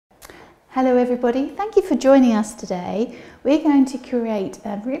Hello everybody, thank you for joining us today. We're going to create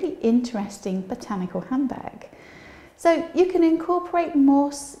a really interesting botanical handbag. So you can incorporate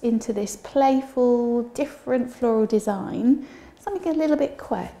moss into this playful, different floral design, something a little bit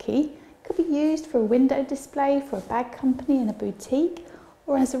quirky. It could be used for a window display for a bag company in a boutique,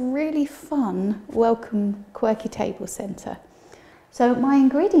 or as a really fun, welcome, quirky table centre. So my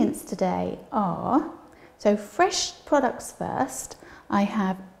ingredients today are, so fresh products first. I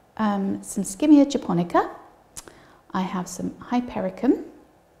have some Skimmia Japonica, I have some Hypericum,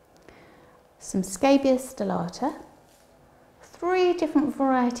 some Scabious Stellata, 3 different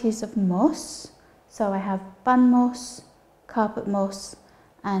varieties of moss. So I have bun moss, carpet moss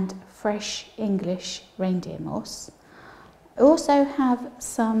and fresh English reindeer moss. I also have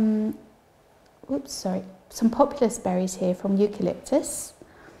some populus berries here from eucalyptus.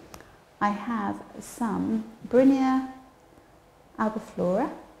 I have some Brunia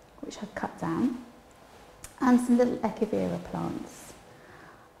Albiflora, which I've cut down, and some little Echeveria plants.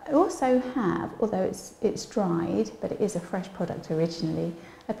 I also have, although it's dried, but it is a fresh product originally,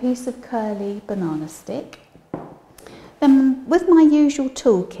 a piece of curly banana stick. Then with my usual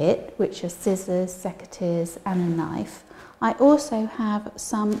toolkit, which are scissors, secateurs and a knife, I also have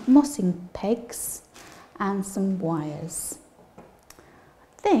some mossing pegs and some wires.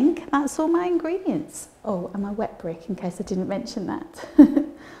 I think that's all my ingredients. Oh, and my wet brick, in case I didn't mention that.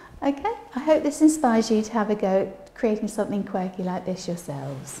 Okay, I hope this inspires you to have a go at creating something quirky like this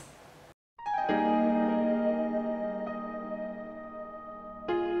yourselves.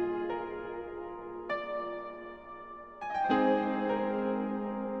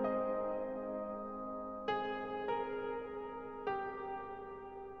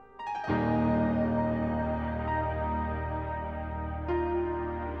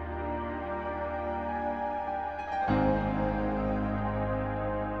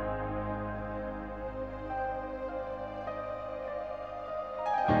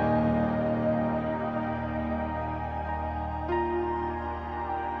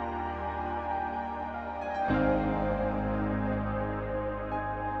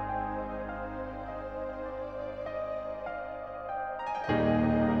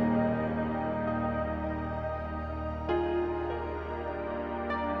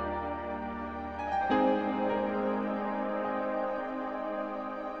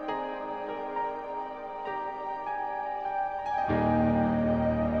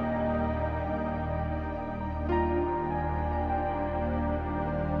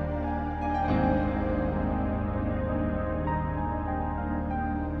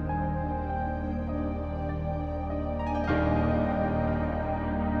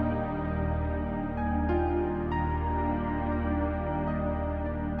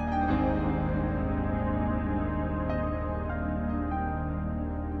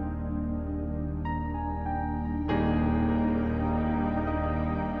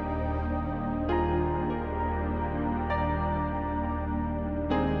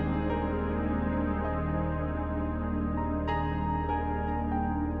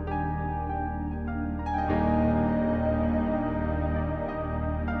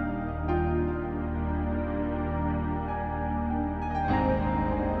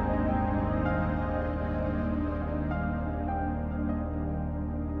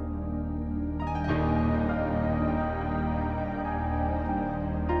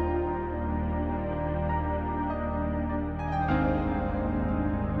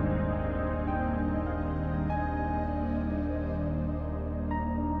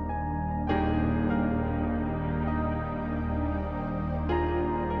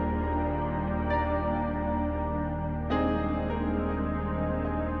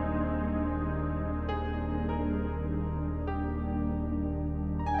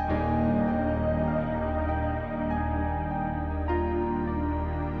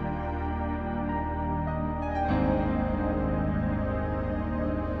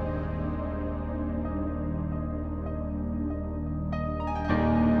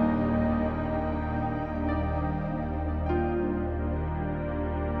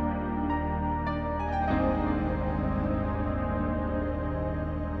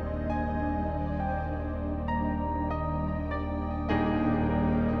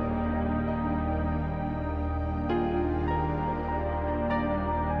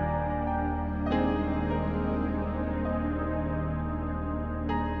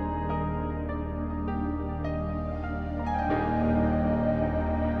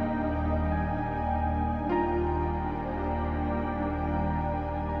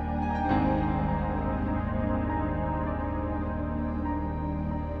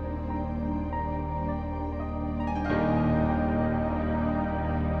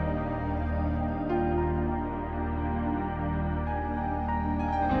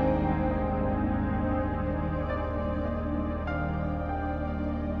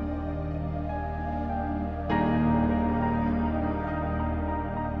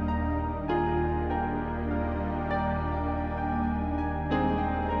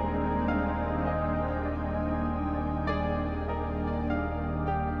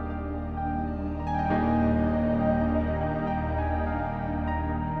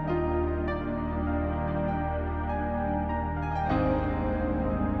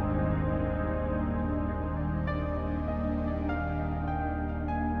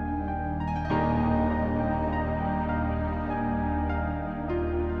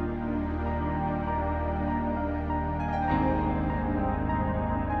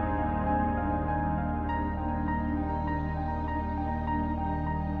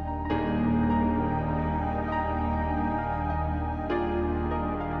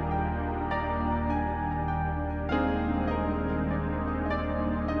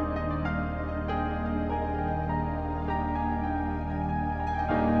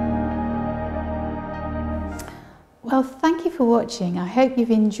 Well, thank you for watching. I hope you've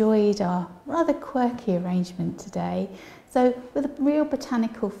enjoyed our rather quirky arrangement today. So with a real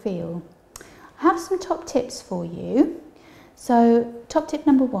botanical feel. I have some top tips for you. So top tip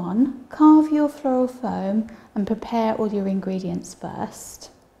number 1, carve your floral foam and prepare all your ingredients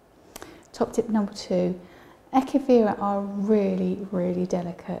first. Top tip number 2, Echeveria are really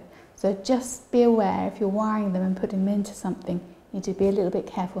delicate. So just be aware if you're wiring them and putting them into something, you need to be a little bit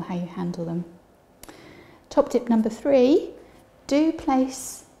careful how you handle them. Top tip number 3, do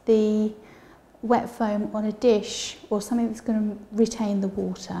place the wet foam on a dish or something that's going to retain the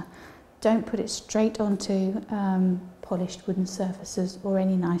water. Don't put it straight onto polished wooden surfaces or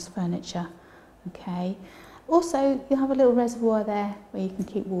any nice furniture. Okay. Also, you'll have a little reservoir there where you can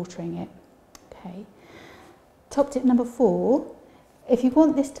keep watering it. Okay. Top tip number 4, if you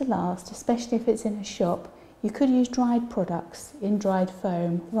want this to last, especially if it's in a shop, you could use dried products in dried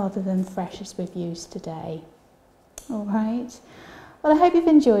foam rather than fresh as we've used today. All right. Well, I hope you've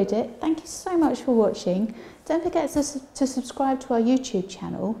enjoyed it. Thank you so much for watching. Don't forget to subscribe to our YouTube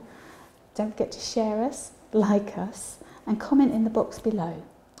channel. Don't forget to share us, like us, and comment in the box below.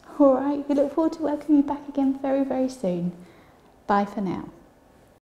 All right. We look forward to welcoming you back again very soon. Bye for now.